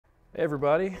Hey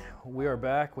everybody, we are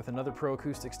back with another Pro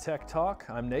Acoustics Tech Talk.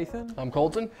 I'm Nathan. I'm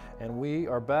Colton. And we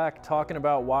are back talking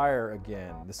about wire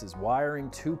again. This is wiring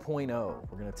 2.0.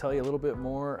 We're going to tell you a little bit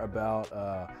more about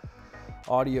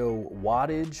audio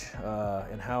wattage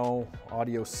and how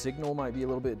audio signal might be a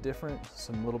little bit different.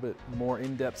 Some little bit more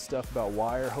in-depth stuff about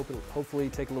wire. Hopefully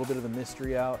take a little bit of the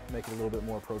mystery out, make it a little bit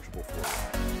more approachable for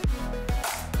you.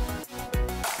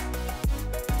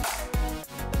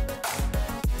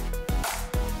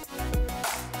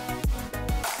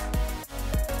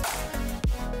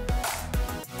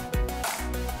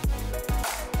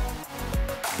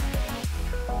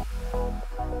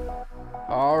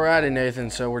 Alrighty, Nathan.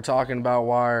 So we're talking about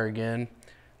wire again,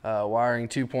 wiring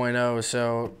 2.0.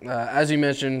 So as you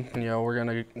mentioned, we're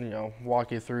gonna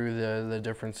walk you through the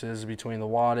differences between the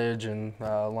wattage and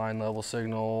line level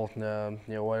signal,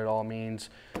 what it all means.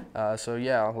 So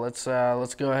yeah, let's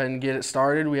go ahead and get it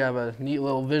started. We have a neat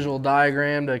little visual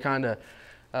diagram to kind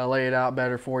of lay it out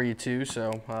better for you too.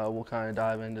 So we'll kind of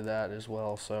dive into that as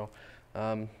well. So.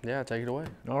 Yeah, take it away.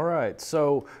 All right,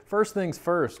 so first things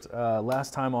first,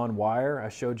 last time on wire, I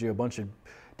showed you a bunch of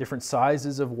different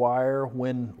sizes of wire,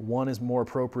 when one is more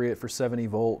appropriate for 70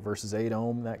 volt versus 8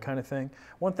 ohm, that kind of thing.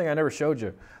 One thing I never showed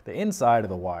you, the inside of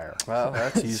the wire. Well,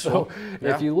 that's useful. So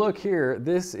if you look here,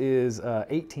 this is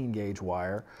 18 gauge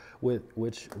wire,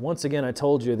 which once again, I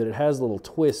told you that it has a little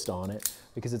twist on it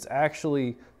because it's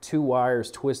actually two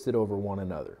wires twisted over one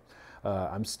another.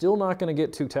 I'm still not going to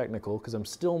get too technical because I'm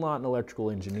still not an electrical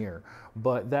engineer,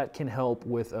 but that can help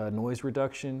with noise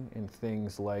reduction in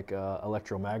things like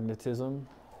electromagnetism.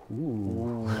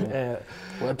 Ooh.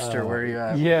 Webster, where are you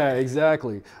at? Yeah,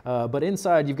 exactly. But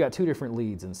inside you've got two different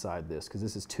leads inside this because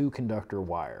this is two conductor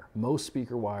wire. Most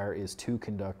speaker wire is two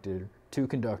conductor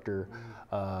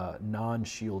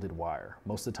non-shielded wire.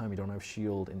 Most of the time you don't have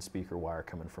shield and speaker wire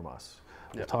coming from us.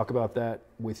 We'll talk about that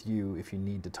with you if you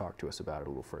need to talk to us about it a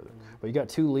little further. But you got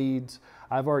two leads.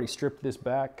 I've already stripped this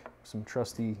back, some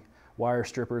trusty wire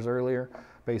strippers earlier.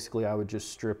 Basically, I would just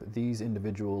strip these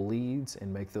individual leads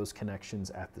and make those connections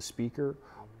at the speaker.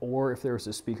 Or if there was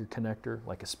a speaker connector,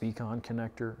 like a speak-on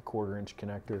connector, a 1/4 inch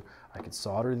connector, I could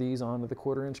solder these onto the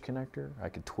 1/4 inch connector. I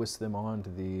could twist them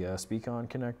onto the speak-on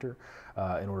connector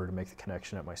in order to make the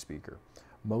connection at my speaker.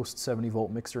 Most 70 volt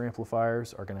mixer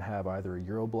amplifiers are going to have either a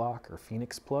Euroblock or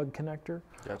Phoenix plug connector,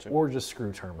 or just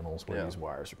screw terminals where these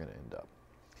wires are going to end up.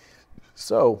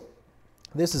 So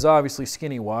this is obviously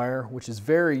skinny wire, which is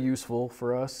very useful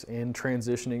for us in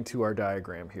transitioning to our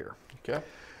diagram here. Okay.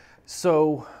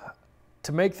 So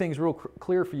to make things real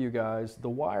clear for you guys, the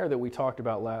wire that we talked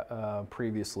about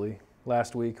previously,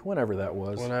 last week, whenever that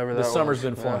was. The summer's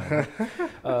been flying.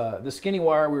 The skinny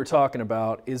wire we were talking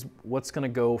about is what's going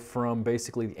to go from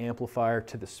basically the amplifier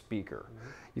to the speaker.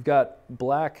 You've got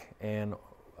black and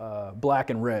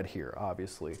red here,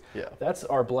 obviously. Yeah. That's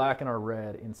our black and our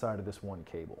red inside of this one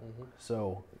cable.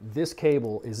 So this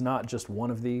cable is not just one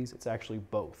of these, it's actually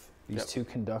both. These two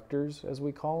conductors, as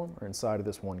we call them, are inside of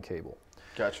this one cable.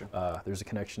 Gotcha. There's a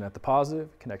connection at the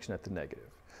positive, connection at the negative.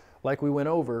 Like we went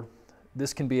over,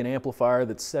 this can be an amplifier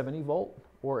that's 70 volt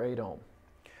or 8 ohm.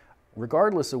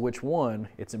 Regardless of which one,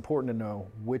 it's important to know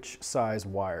which size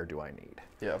wire do I need.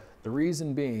 Yeah. The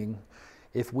reason being,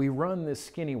 if we run this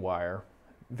skinny wire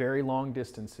very long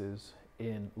distances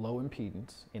in low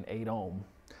impedance, in 8 ohm,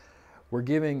 we're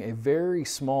giving a very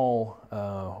small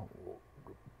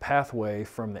pathway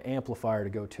from the amplifier to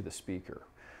go to the speaker.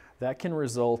 That can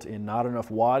result in not enough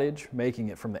wattage making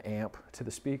it from the amp to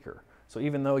the speaker. So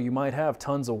even though you might have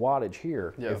tons of wattage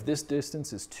here, if this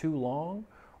distance is too long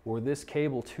or this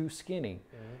cable too skinny,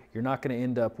 you're not going to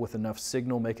end up with enough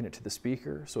signal making it to the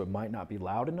speaker, so it might not be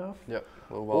loud enough.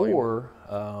 Or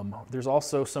there's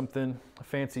also a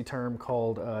fancy term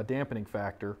called dampening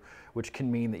factor, which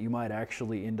can mean that you might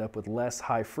actually end up with less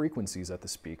high frequencies at the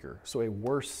speaker, so a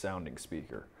worse sounding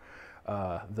speaker.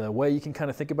 The way you can kind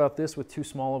of think about this with too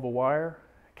small of a wire,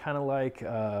 kind of like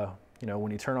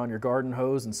when you turn on your garden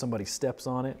hose and somebody steps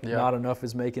on it, not enough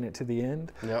is making it to the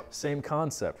end. Same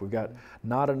concept. We've got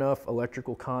not enough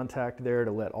electrical contact there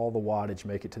to let all the wattage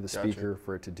make it to the speaker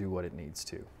for it to do what it needs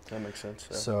to. That makes sense.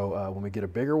 Yeah. So when we get a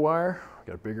bigger wire, we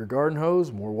got a bigger garden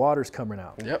hose, more water's coming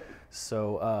out.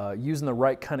 So using the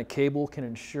right kind of cable can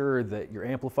ensure that your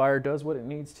amplifier does what it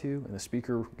needs to and the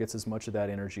speaker gets as much of that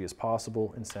energy as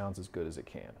possible and sounds as good as it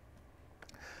can.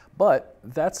 But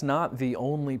that's not the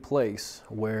only place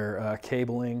where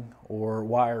cabling or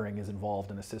wiring is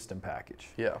involved in a system package.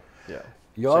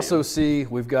 You also see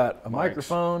we've got a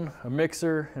microphone, a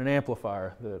mixer, and an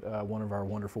amplifier that one of our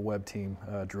wonderful web team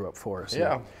drew up for us.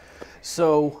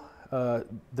 So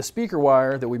the speaker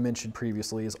wire that we mentioned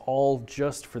previously is all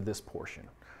just for this portion.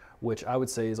 which I would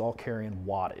say is all carrying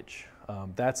wattage.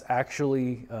 That's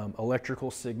actually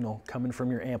electrical signal coming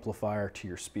from your amplifier to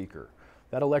your speaker.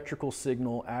 That electrical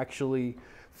signal actually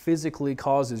physically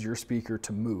causes your speaker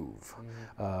to move.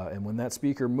 And when that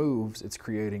speaker moves, it's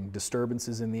creating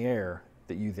disturbances in the air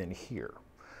that you then hear.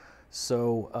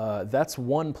 So that's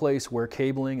one place where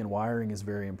cabling and wiring is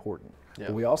very important. Yep.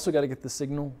 But we also got to get the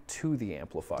signal to the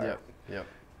amplifier. Yep. Yep.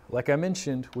 Like I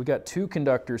mentioned, we got two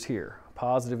conductors here,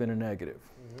 positive and a negative.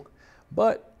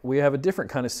 But we have a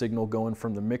different kind of signal going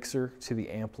from the mixer to the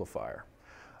amplifier.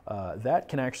 That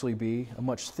can actually be a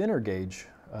much thinner gauge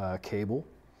cable,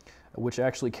 which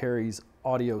actually carries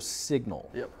audio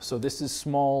signal. Yep. So this is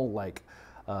small, like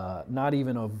not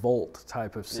even a volt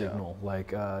type of signal. Yeah.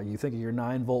 Like you think of your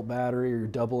 9-volt battery or your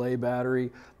AA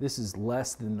battery, this is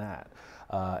less than that.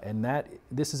 And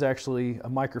this is actually a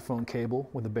microphone cable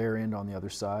with a bare end on the other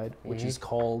side, which is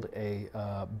called a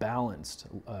balanced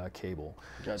cable.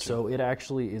 Gotcha. So it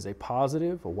actually is a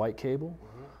positive, a white cable,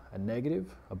 a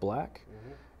negative, a black,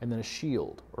 and then a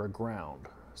shield or a ground.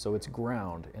 So it's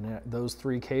ground, and those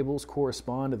three cables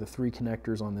correspond to the three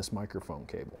connectors on this microphone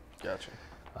cable. Gotcha.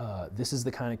 This is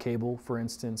the kind of cable, for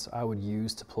instance, I would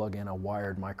use to plug in a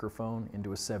wired microphone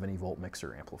into a 70-volt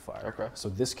mixer amplifier. Okay. So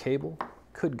this cable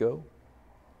could go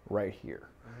right here.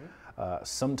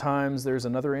 Sometimes there's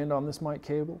another end on this mic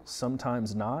cable,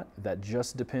 sometimes not. That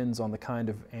just depends on the kind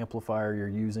of amplifier you're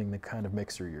using, the kind of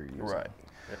mixer you're using. Right.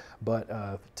 Yep. But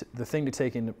the thing to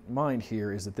take into mind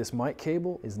here is that this mic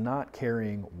cable is not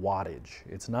carrying wattage.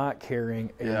 It's not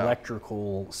carrying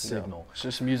electrical signal. It's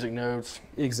just music notes.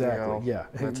 Exactly, you know,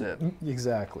 that's it.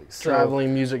 Exactly.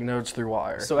 Traveling music notes through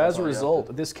wire. So as a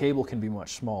result, this cable can be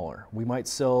much smaller. We might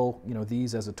sell,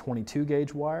 these as a 22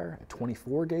 gauge wire, a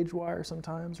 24 gauge wire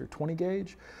sometimes, or 20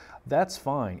 gauge. That's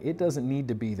fine. It doesn't need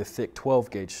to be the thick 12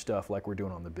 gauge stuff like we're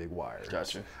doing on the big wires.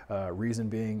 Gotcha. Reason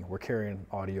being, we're carrying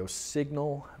audio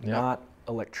signal, not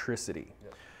electricity.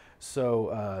 Yep.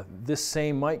 So this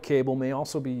same mic cable may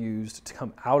also be used to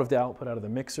come out of the output, out of the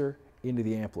mixer, into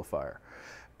the amplifier.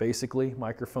 Basically,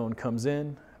 microphone comes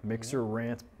in, mixer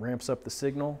ramps up the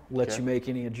signal, lets you make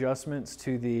any adjustments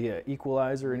to the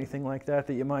equalizer or anything like that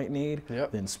you might need,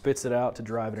 then spits it out to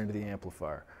drive it into the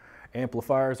amplifier.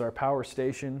 Amplifier is our power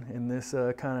station in this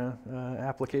kind of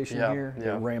application here.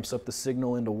 It ramps up the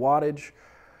signal into wattage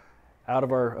out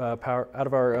of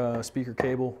our speaker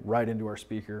cable right into our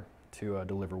speaker to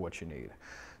deliver what you need.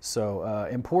 So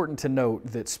important to note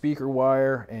that speaker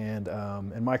wire and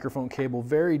microphone cable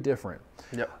very different.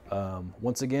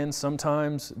 Once again,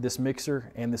 sometimes this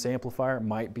mixer and this amplifier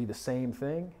might be the same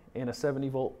thing in a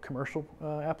 70-volt commercial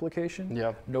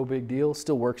application. No big deal.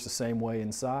 Still works the same way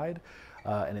inside.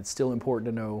 And it's still important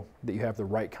to know that you have the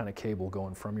right kind of cable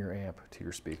going from your amp to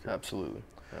your speaker. Absolutely,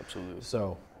 absolutely.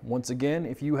 So once again,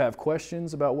 if you have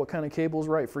questions about what kind of cable is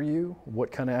right for you,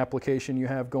 what kind of application you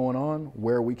have going on,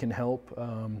 where we can help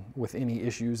with any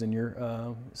issues in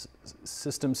your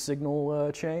system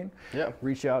signal chain,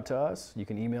 reach out to us. You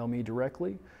can email me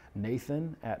directly,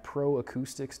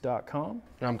 Nathan@proacoustics.com.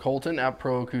 And I'm Coltin at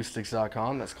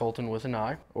proacoustics.com. That's Coltin with an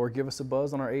I. Or give us a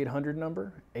buzz on our 800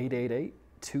 number,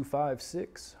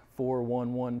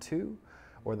 888-256-4112,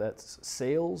 or that's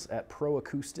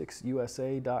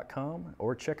sales@proacousticsusa.com,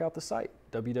 or check out the site,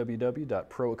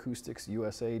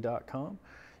 www.proacousticsusa.com.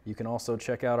 You can also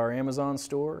check out our Amazon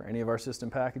store, any of our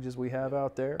system packages we have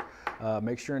out there.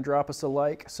 Make sure and drop us a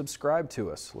like, subscribe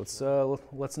to us. Let's know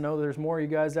there's more of you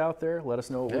guys out there. Let us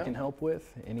know what we can help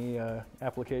with, any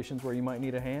applications where you might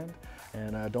need a hand,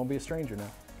 and don't be a stranger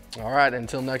now. All right,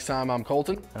 until next time, I'm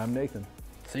Coltin. I'm Nathan.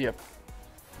 See ya.